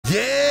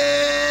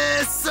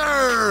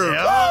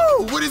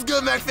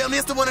up, Mack family?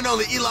 It's the one and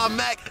only Eli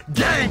Mack.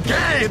 Gang,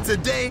 gang! And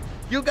today,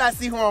 you guys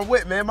see who I'm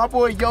with, man. My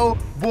boy,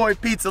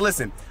 YoBoy Pizza.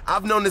 Listen,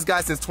 I've known this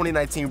guy since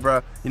 2019, bro.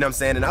 You know what I'm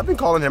saying? And I've been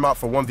calling him out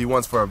for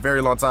 1v1s for a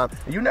very long time.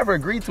 And you never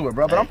agreed to it,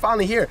 bro. But I'm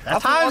finally here.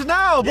 That's times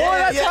now, boy.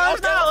 That's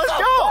times now. Let's go.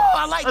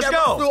 I like that,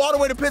 bro. Flew all the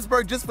way to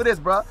Pittsburgh just for this,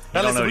 bro.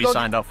 You don't know what you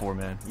signed up for,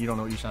 man. You don't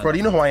know what you signed up for. Bro, do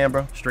you know who I am,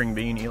 bro? String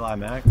bean, Eli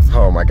Mack.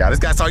 Oh, my God. This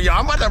guy's so, yo,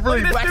 I'm about to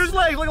really... Look at this dude's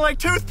legs looking like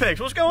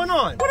toothpicks. What's going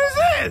on? What is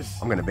this?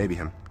 I'm going to baby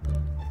him.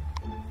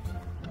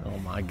 Oh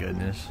my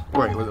goodness.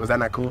 Wait, was that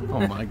not cool?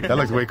 Oh my goodness. That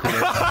looks way cooler.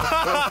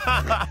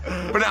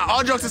 But now,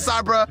 all jokes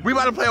aside, bro, we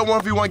about to play a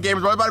 1v1 game,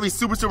 bro. It's about to be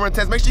super, super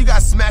intense. Make sure you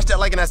guys smash that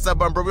like and that sub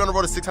button, bro. We're on the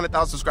road to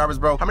 600,000 subscribers,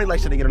 bro. How many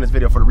likes should they get on this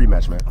video for the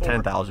rematch, man?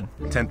 10,000.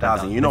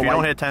 10,000. You know if you why?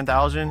 don't hit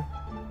 10,000,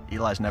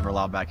 Eli's never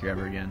allowed back here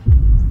ever again.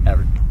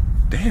 Ever.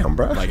 Damn,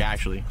 bro. Like,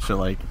 actually. So,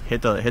 like,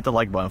 hit the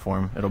like button for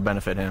him. It'll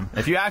benefit him.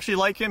 If you actually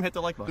like him, hit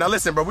the like button. Now,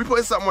 listen, bro. We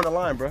putting something on the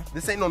line, bro.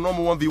 This ain't no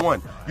normal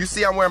 1v1. You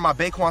see I'm wearing my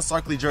Baquan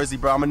Sarkley jersey,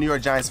 bro. I'm a New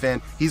York Giants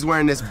fan. He's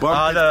wearing this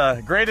bump.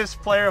 The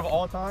greatest player of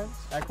all time,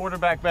 at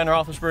quarterback, Ben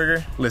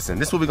Roethlisberger. Listen,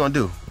 this is what we're going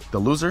to do. The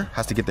loser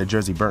has to get their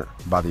jersey burnt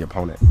by the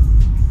opponent.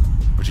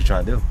 What you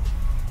trying to do?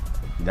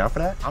 You down for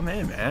that? I'm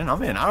in, man.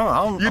 I'm in. I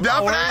don't. You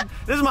down for that?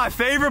 This is my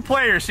favorite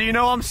player, so you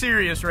know I'm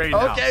serious right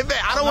now. Okay, man.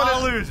 I don't want to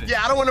lose.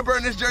 Yeah, I don't want to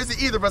burn this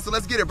jersey either, bro. So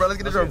let's get it, bro.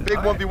 Let's get this big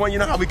 1v1. You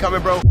know how we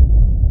coming, bro.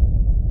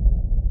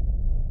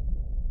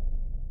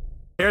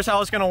 Here's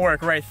how it's gonna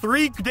work, right?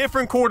 3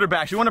 different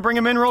quarterbacks. You wanna bring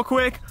them in real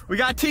quick? We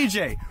got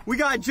TJ, we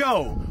got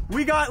Joe,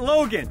 we got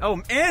Logan,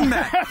 and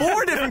Matt.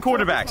 4 different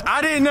quarterbacks.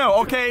 I didn't know,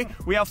 okay?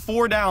 We have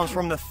 4 downs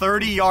from the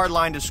 30-yard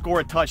line to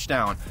score a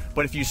touchdown.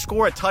 But if you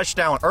score a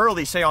touchdown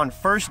early, say on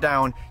first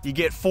down, you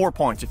get 4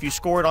 points. If you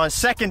score it on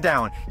second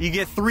down, you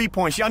get 3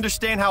 points. You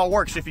understand how it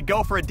works. If you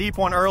go for a deep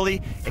one early,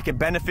 it can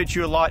benefit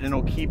you a lot, and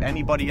it'll keep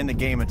anybody in the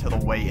game until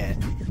the way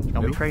end.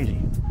 Don't be crazy.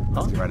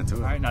 Let's get right into it.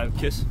 All right, now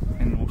kiss,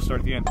 and we'll start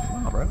at the end.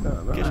 Oh, bro.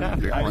 Kiss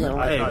after.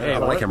 I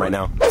like him right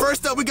now.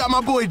 First up, we got my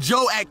boy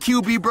Joe at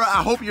QB, bro.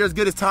 I hope you're as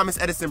good as Thomas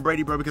Edison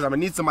Brady, bro, because I'm gonna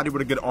need somebody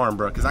with a good arm,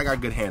 bro, because I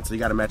got good hands, so you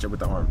gotta match up with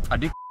the arm. I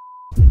do.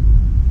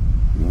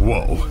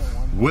 Whoa.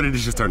 What did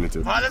this just turn into?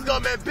 All right, let's go,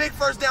 man. Big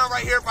first down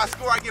right here. If I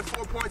score, I get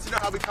 4 points. You know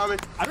how we coming.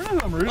 I don't know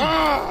who I'm rooting.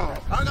 Oh,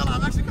 I'm gonna lie,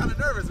 I'm actually kind of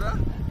nervous, bro.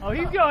 Oh,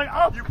 he's going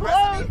up You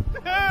close,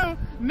 too.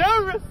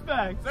 No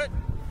respect. Sit.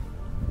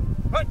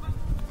 What?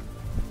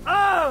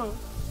 Oh.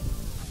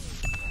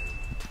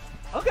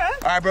 Okay.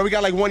 All right, bro, we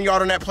got like 1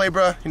 yard on that play,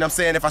 bro. You know what I'm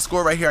saying? If I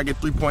score right here, I get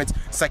 3 points.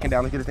 Second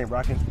down, let's get this thing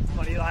rocking.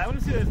 Come on, Eli, I want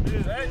to see this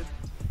move.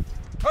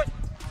 What?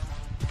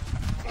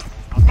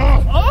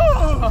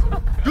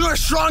 Oh! You're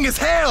strong as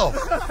hell.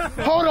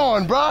 Hold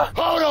on, bro.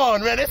 Hold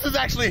on, man. This is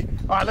actually...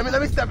 All right,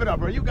 let me step it up,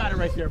 bro. You got it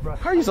right here, bro.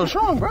 How are you so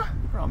strong, bro?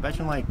 Bro, I'm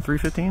betting like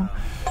 315.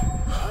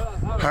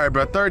 All right,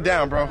 bro. Third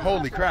down, bro.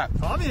 Holy crap.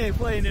 Tommy ain't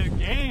playing no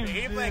games. He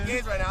ain't playing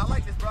games right now. I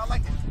like this, bro. I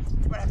like this.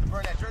 You better have to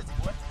burn that jersey,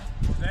 boy.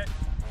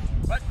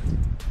 What?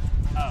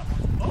 Oh.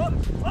 Oh!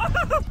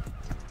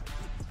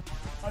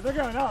 Oh, they're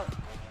going up.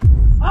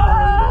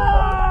 Oh!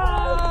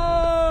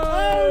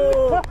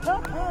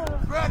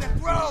 Bro, the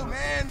throw,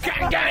 man.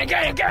 Gang.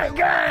 Bro,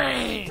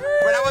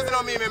 that wasn't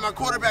on me, man. My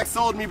quarterback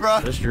sold me,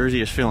 bro. This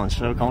jersey is feeling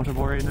so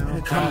comfortable right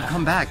now.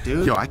 Come back,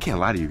 dude. Yo, I can't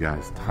lie to you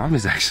guys. Tom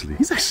is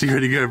he's actually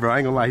really good, bro. I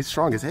ain't gonna lie. He's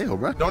strong as hell,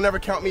 bro. Don't ever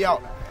count me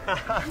out.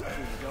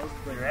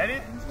 You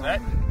ready?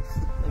 Set.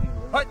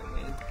 What?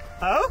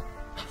 Oh?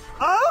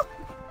 Oh?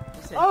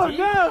 Oh,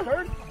 no.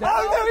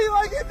 Oh, no, he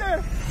like in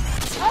there.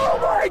 Oh,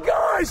 my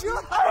gosh.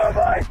 Oh,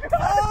 my God.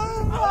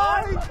 Oh,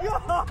 my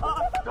God.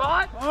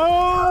 What?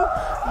 Oh,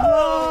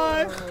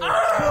 my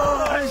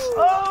gosh.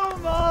 Oh,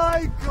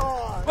 my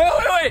God.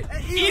 Wait.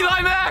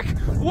 Eli Mack,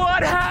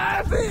 what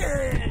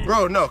happened?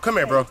 Bro, no, come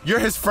here, bro. You're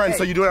his friend,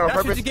 so you do it on That's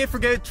purpose? what you get for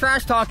good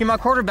trash talking my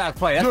quarterback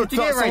play. That's what you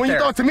get right when there.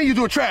 you throw it to me, you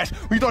do it trash.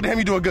 When you throw it to him,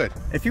 you do it good.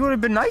 If you would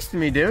have been nice to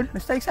me, dude,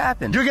 mistakes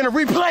happen. You're gonna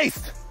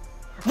replaced.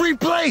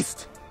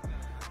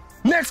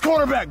 Next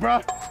quarterback,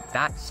 bro.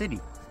 That city.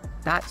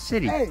 That's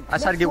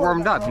how to get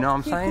warmed up, you know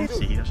what I'm saying?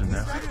 See, he doesn't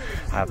know.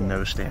 I have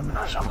no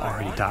stamina, so I'm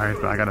already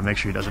tired, but I gotta make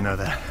sure he doesn't know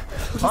that.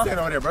 What you standing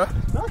over there, bro?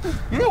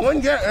 You know one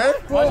guy, eh?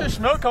 Why's there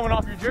smoke coming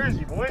off your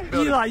jersey, boy?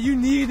 Eli, you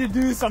need to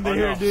do something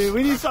here, dude.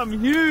 We need something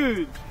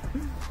huge.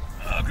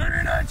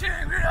 Green 19.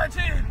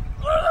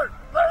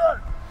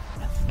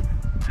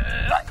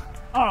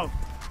 Oh,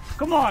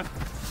 come on.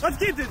 Let's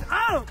get this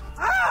out.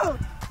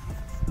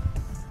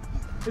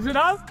 Is it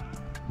up?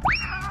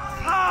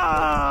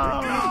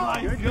 Oh,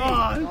 my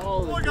God.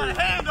 Oh, I got a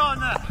hand on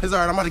that. It's all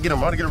right. I'm about to get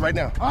him. Right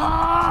now.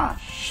 Ah!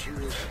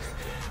 Shoot.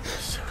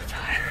 So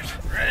tired.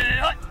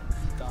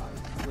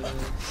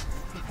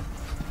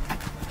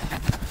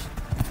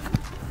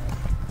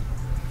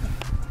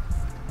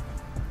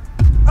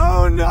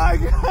 Oh, my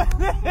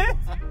goodness.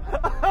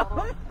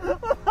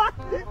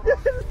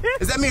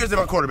 Is that me or is it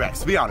my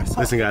quarterbacks? Be honest.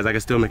 Listen, guys, I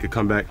can still make a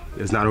comeback.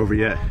 It's not over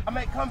yet. I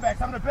make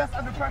comebacks. I'm the best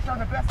under pressure. I'm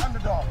the best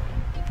underdog.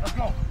 Let's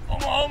go.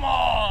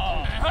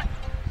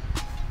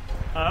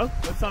 Oh,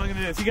 what's Tommy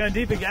gonna do? Is he going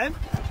deep again?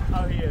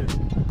 Oh, he is.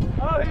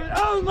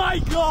 Oh, my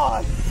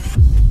God.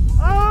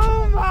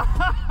 Oh, my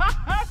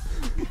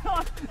God.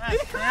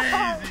 That's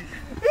crazy.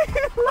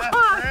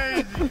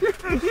 That's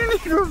crazy. You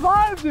need to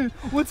revive, dude.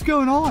 What's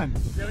going on?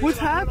 What's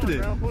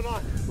happening? Hold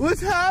on.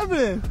 What's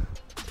happening?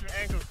 Your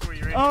ankle's for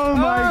you right Oh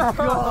my god.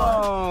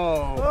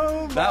 Oh,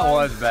 Oh that my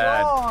was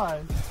bad.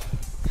 God.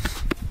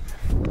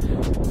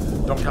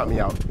 Don't count me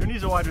out. Who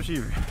needs a wide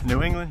receiver?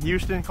 New England,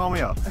 Houston, call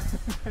me up.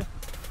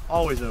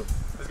 Always open.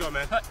 Let's go,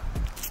 man.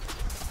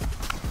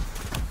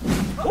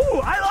 Ooh,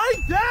 I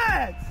like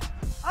that.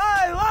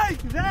 I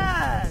like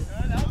that.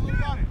 That's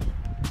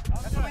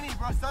what we need,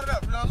 bro. Start it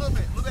up a little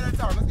bit at a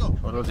time. Let's go.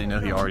 Well, does he know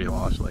he already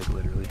lost, like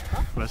literally?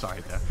 But it's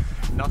alright there.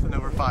 Nothing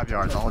over 5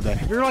 yards all day.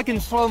 You're like in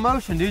slow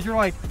motion, dude. You're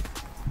like.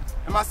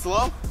 Am I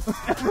slow?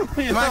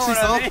 Am I actually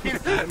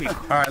slow?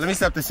 All right, let me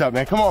step this up,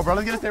 man. Come on, bro.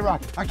 Let's get this thing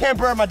rocking. I can't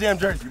burn my damn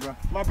jersey, bro.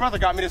 My brother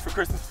got me this for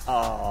Christmas.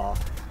 Aw,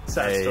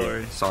 sad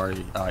story.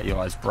 Sorry,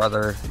 Eli's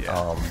brother.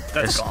 Yeah.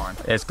 That's gone.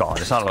 It's gone.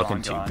 It's not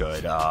looking gone. too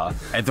good.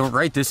 At the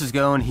rate this is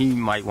going, he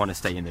might want to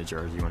stay in the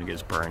jersey when he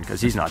gets burned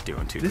because he's not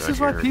doing too good. This is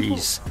why here. people,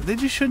 they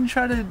just shouldn't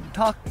try to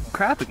talk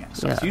crap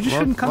against us. Yeah, You just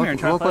shouldn't come here and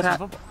try to play some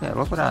football. Yeah,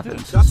 look what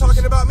happens. Y'all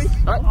talking about me?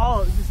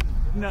 Oh,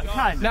 no,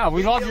 kind of. No,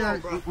 we love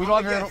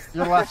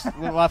your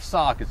left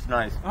sock. It's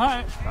nice. All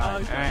right. All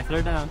right,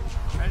 throw down.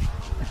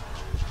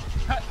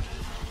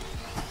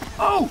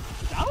 Oh,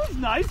 that was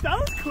nice. That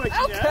was quick.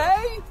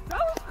 Okay. That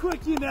was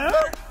quick, you know.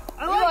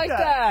 I like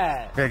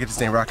that. I gotta get this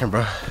thing rocking,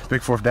 bro.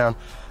 Big fourth down.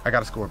 I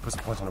gotta score. Put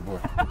some points on the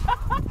board.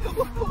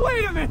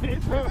 Wait a minute.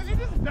 Did you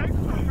just beg for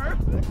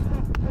mercy?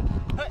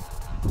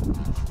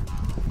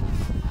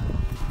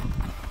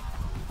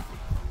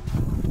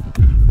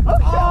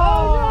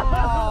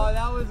 Oh,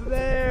 that was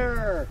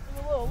there.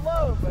 A little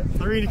low, but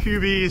 3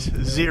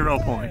 QBs, 0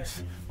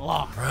 points.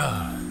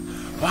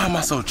 Why am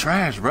I so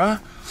trash, bro? I ain't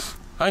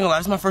gonna lie,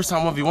 this is my first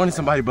time 1v1ing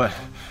somebody, but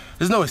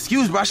there's no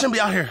excuse, bro. I shouldn't be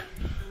out here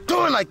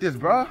doing like this,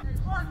 bro.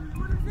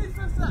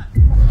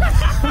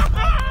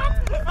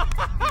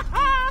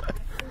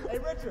 Hey,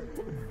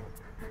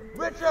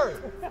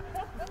 Richard.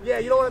 Yeah,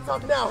 you don't want to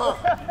talk now,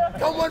 huh?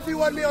 Come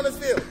 1v1 me on this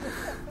field,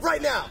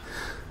 right now.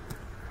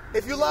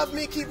 If you love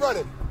me, keep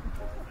running.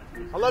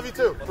 I love you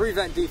too.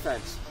 Prevent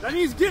defense. that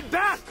means get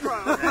back, bro.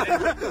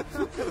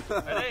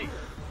 Hey.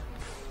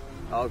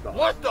 Oh god.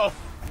 What the?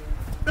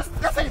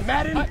 This ain't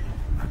Madden.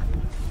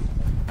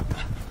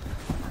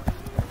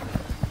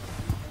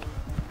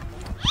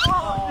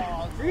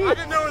 I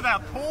didn't know where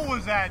that pole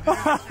was at, dude.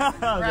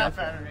 Crap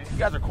out of me. You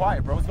guys are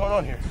quiet, bro. What's going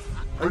on here?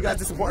 Are you guys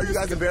disappointed? Are you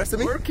guys embarrassed of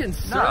me? We're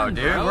concerned.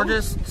 No, dude. bro. We're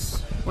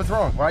just. What's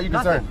wrong? Why are you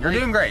concerned? You're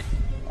doing great.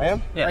 I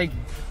am? Yeah. Like,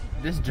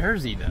 this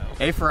jersey, though.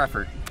 A for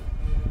effort.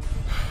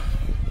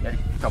 Yeah,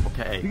 double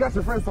K. You got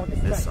your friends talking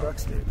smack, This bro.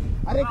 sucks, dude.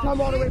 I didn't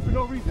come all the way for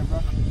no reason, bro.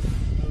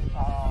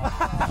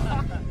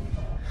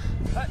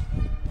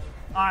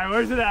 All right,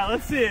 where's it at?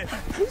 Let's see it.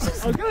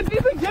 Oh, go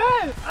deep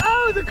again.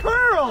 Oh, the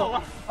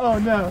curl. Oh,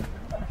 no.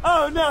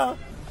 Oh, no.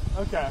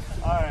 Okay,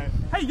 all right.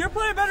 Hey, you're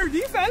playing better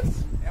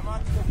defense. Am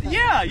I?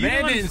 Yeah, you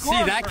Man didn't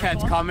see that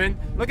catch coming.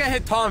 Look at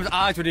hit Tom's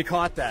eyes when he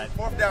caught that.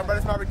 Fourth down, bro.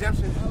 That's my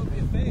redemption.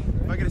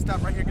 If I get a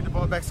stop right here, get the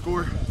ball back,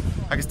 score,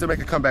 I can still make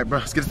a comeback, bro.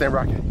 Let's get this thing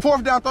rocking.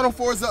 Fourth down, throw them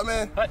fours up,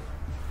 man. All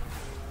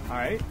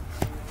right.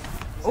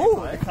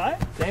 Ooh,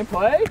 cut. Same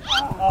play.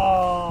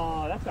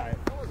 Oh, that's all right.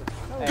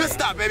 Good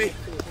stop, baby.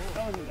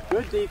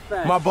 Good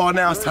defense. My ball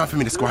now. It's time for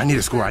me to score. I need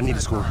to score. I need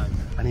to score.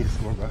 I need to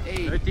score, bro.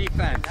 Good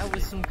defense. That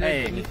was some good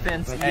Hey.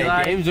 defense. Hey,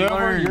 Eli. game's You over.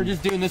 learned. You're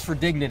just doing this for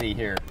dignity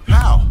here.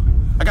 How?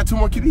 I got 2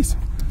 more QBs.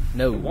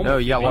 No,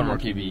 you got one more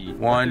QB.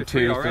 1,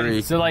 2,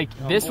 3. So like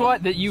this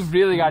one that you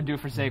really got to do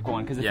for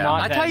Saquon because if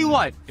not, I tell you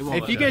what, won't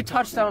if you let get a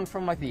touchdown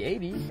from like the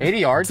 80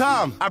 yards,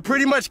 Tom, I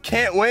pretty much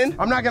can't win.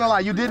 I'm not gonna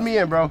lie. You did me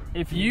in, bro.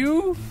 if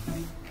you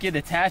get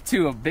a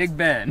tattoo of Big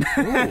Ben,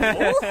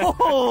 Yeah.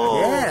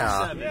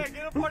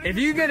 if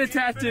you get a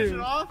tattoo,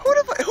 Who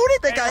do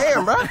they think I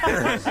am, bro?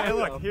 Hey,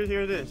 look,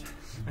 here it is.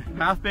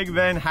 Half Big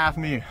Ben, half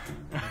me.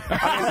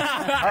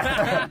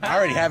 I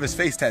already have his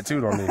face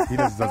tattooed on me. He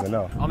just doesn't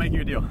know. I'll make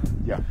you a deal.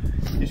 Yeah.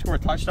 You score a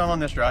touchdown on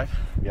this drive.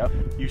 Yep.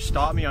 You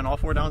stop me on all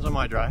 4 downs on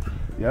my drive.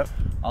 Yep.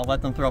 I'll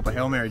let them throw up a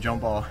Hail Mary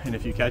jump ball, and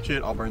if you catch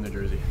it, I'll burn the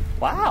jersey.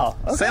 Wow.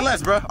 Say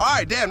less, bro. All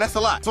right, damn, that's a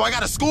lot. So I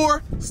gotta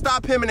score,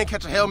 stop him, and then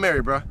catch a Hail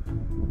Mary, bro.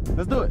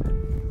 Let's do it.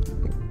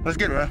 Let's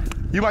get it, bro.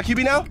 You my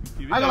QB now? I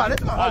ain't gonna lie, this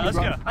is my homie, let's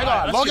bro. go. I ain't gonna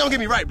lie. Long don't get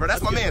me right, bro.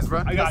 That's my man's, bro.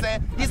 You know what I'm got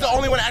saying? He's the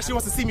only one that actually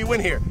wants to see me win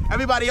here.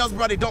 Everybody else,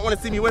 bro, they don't want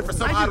to see me win for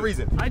some odd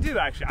reason. I do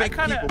actually. Fake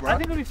people, bro. I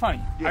think it'll be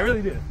funny. I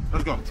really do.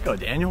 Let's go. Let's go,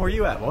 Daniel. Where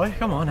you at, boy?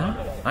 Come on now.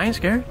 I ain't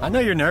scared. I know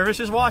you're nervous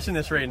just watching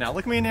this right now.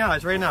 Look me in the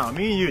eyes right now.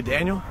 Me and you,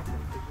 Daniel.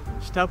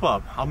 Step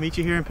up. I'll meet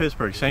you here in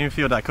Pittsburgh. Same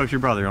field I coached your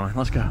brother on.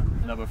 Let's go.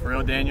 No, but for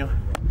real, Daniel,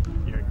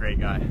 you're a great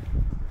guy.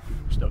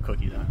 Still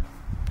cookie though.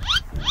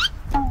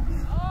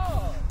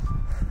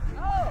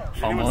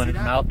 Fumbling in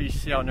his mouth. You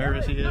see how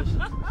nervous he is?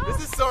 This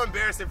is so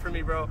embarrassing for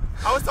me, bro.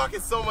 I was talking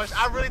so much.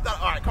 I really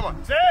thought, all right, come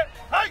on. Sit.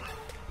 Hey!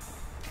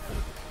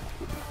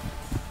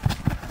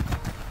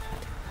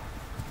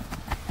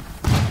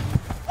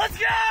 Let's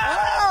go.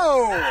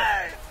 Oh!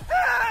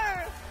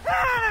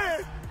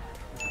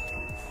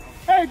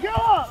 Hey, go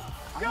up.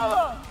 Go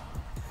up.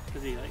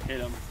 because he like hit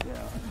him.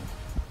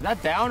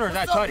 that down or is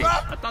that What's up, tutty? bro?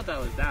 I thought that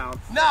was down.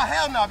 Nah,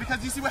 hell no,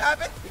 because you see what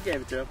happened? He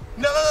gave it to him.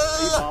 No.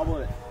 He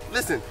bobbled it.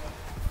 Listen,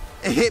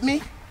 it hit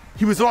me.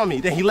 He was on me.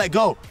 Then he let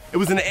go. It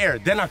was in the air.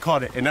 Then I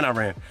caught it, and then I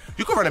ran.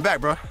 You can run it back,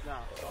 bro. No.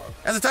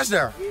 That's a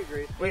touchdown. We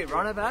agree. Wait,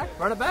 run it back?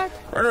 Run it back?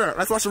 Right.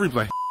 Let's watch the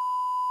replay.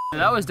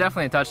 That was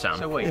definitely a touchdown.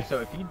 So wait,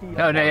 so if you do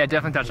No, yeah,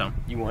 definitely touchdown.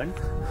 you won?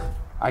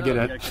 I get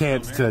a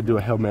chance to do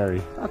a Hail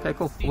Mary. Okay,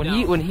 cool.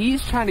 When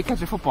he's trying to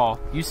catch a football,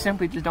 you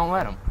simply just don't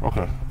let him.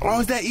 Okay. Oh,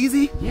 is that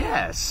easy?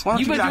 Yes. Why don't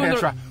you You've get been out here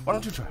doing and try? Why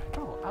don't you try?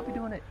 Bro, I'll be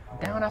doing it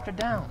down after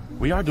down.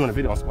 We are doing a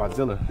video on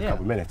Squadzilla in a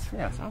couple minutes.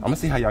 Yeah. I'm gonna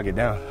see how y'all get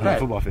down on the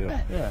football field.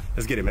 Yeah.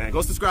 Let's get it, man.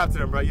 Go subscribe to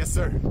them, bro. Yes,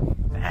 sir.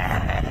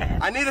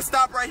 I need to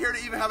stop right here to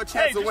even have a chance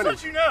Hey, of just winning.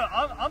 let you know,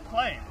 I'm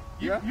playing.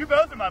 You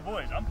both are my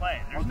boys. I'm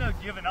playing. There's no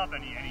giving up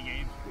any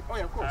games. Oh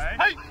yeah, of course. All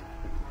right? Hey.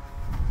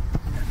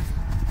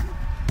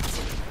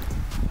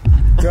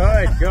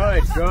 Good.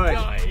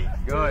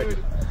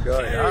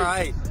 All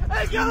right.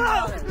 Hey,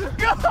 go!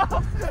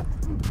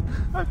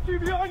 Let's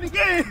keep you on the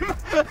game.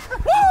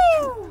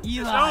 Woo!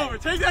 Eli. It's over.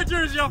 Take that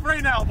jersey off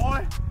right now,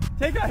 boy.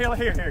 Take that.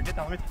 Here. Get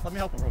down. Let me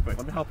help him real quick.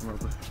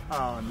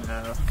 Oh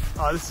no.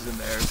 Oh, this is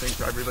embarrassing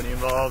for everybody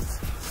involved.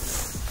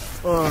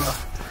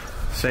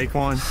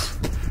 Saquon,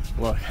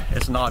 look,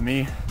 it's not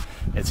me,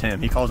 it's him.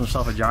 He calls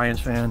himself a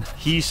Giants fan.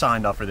 He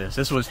signed up for this.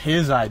 This was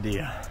his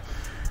idea.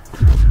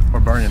 We're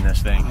burning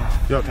this thing.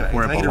 Yo, can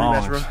Where I it get a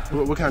rematch, belongs.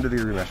 bro? What kind of do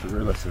you rematch?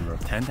 We're listening, bro.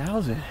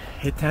 10,000.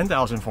 Hit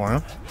 10,000 for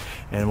him,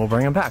 and we'll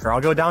bring him back, or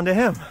I'll go down to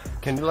him.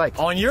 Can you like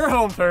On your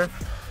home turf,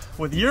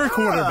 with your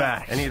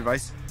quarterback. any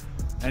advice?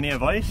 Any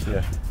advice?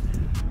 Yeah.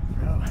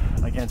 Bro,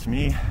 against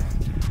me?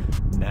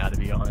 Nah, to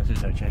be honest,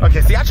 there's no chance. Okay,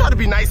 see, I try to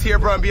be nice here,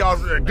 bro, and be all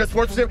good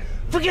sports with him.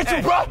 Forget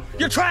you, bro.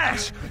 You're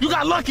trash. You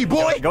got lucky,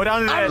 boy. Go down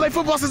to the I haven't played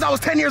football since I was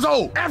 10 years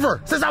old.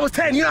 Ever. Since I was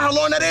 10. You know how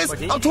long that is?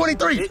 I'm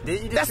 23.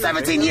 That's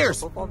 17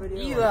 years.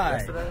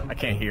 Eli. I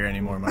can't hear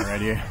anymore in my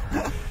radio.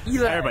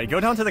 Eli. Everybody,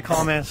 go down to the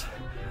comments.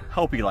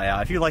 Help Eli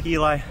out. If you like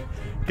Eli,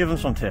 give him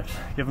some tips.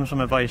 Give him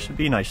some advice.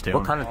 Be nice to him.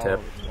 What kind of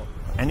tip?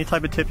 Any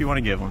type of tip you want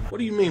to give him. What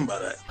do you mean by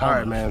that? All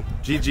right, man.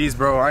 GG's,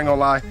 bro. I ain't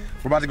gonna lie.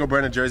 We're about to go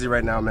burn a jersey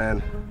right now,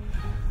 man.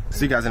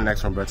 See you guys in the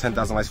next one, bro.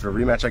 10,000 likes for the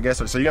rematch, I guess.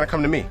 So you're gonna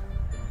come to me?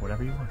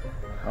 Whatever you want.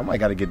 I might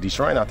gotta get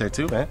Destroying out there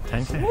too, man.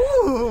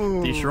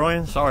 10K.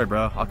 Destroying? Sorry,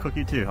 bro. I'll cook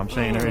you too. I'm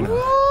saying it right now.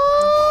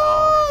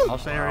 I'll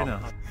say it right now.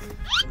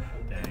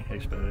 Dang,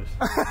 exposed.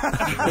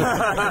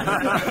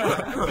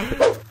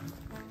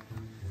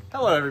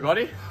 Hello,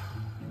 everybody.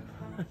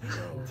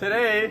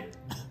 Today,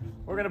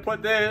 we're gonna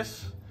put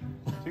this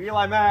to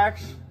Eli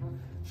Mack's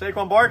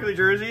Saquon Barkley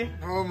jersey.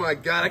 Oh my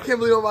God, I can't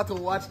believe I'm about to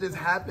watch this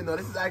happen though.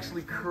 This is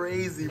actually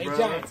crazy,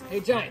 bro. Hey,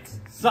 Giants.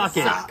 Suck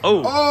it.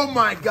 Oh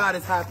my God,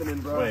 it's happening,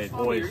 bro. Wait,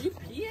 boys. Are you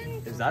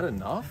peeing? Is that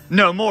enough?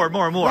 No, more.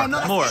 Bro, no,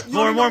 More. you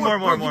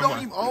don't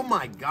even, oh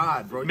my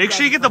God, bro. Make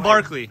sure you get the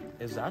Barkley.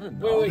 Is that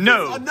enough? Wait.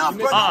 No. Enough,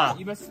 bro.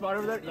 You missed a spot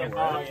over there? Yeah.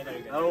 Oh, yeah, there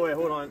you go. Oh, wait,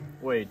 hold on.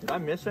 Wait, did I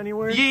miss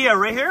anywhere? Yeah,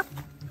 right here.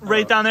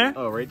 Right down there.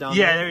 Oh, right down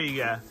Yeah, there? there you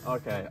go.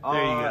 Okay.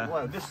 There you go.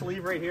 What, this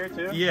sleeve right here,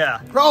 too?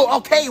 Yeah. Bro,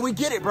 okay, we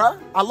get it, bro.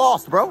 I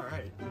lost, bro.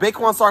 right.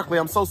 Baquan Sarkley,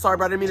 I'm so sorry,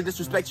 bro. I didn't mean to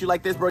disrespect you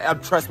like this, bro.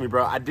 Trust me,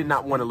 bro. I did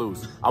not want to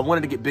lose. I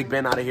wanted to get Big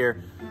Ben out of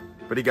here,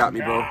 but he got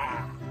me, bro.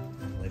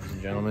 Ladies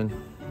and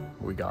gentlemen,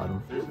 we got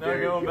him.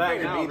 You're going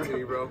back now, mean to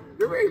me, bro.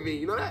 You're very mean.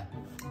 You know that?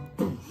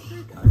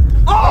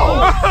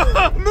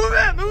 Oh! Move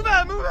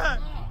it.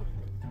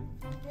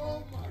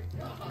 Oh my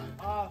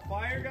God.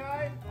 Fire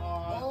guy?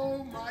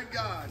 Oh my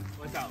God.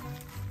 What's out?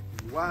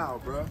 Wow,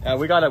 bro.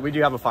 We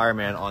do have a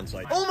fireman on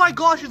site. Oh my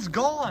gosh, it's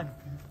gone.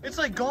 It's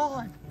like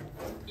gone.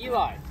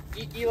 Eli,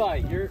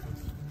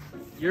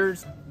 your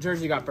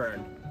jersey got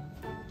burned.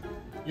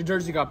 Your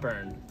jersey got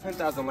burned.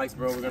 10,000 likes,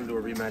 bro. We're gonna do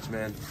a rematch,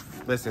 man.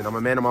 Listen, I'm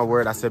a man of my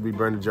word. I said we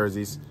burn the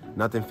jerseys.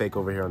 Nothing fake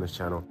over here on this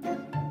channel.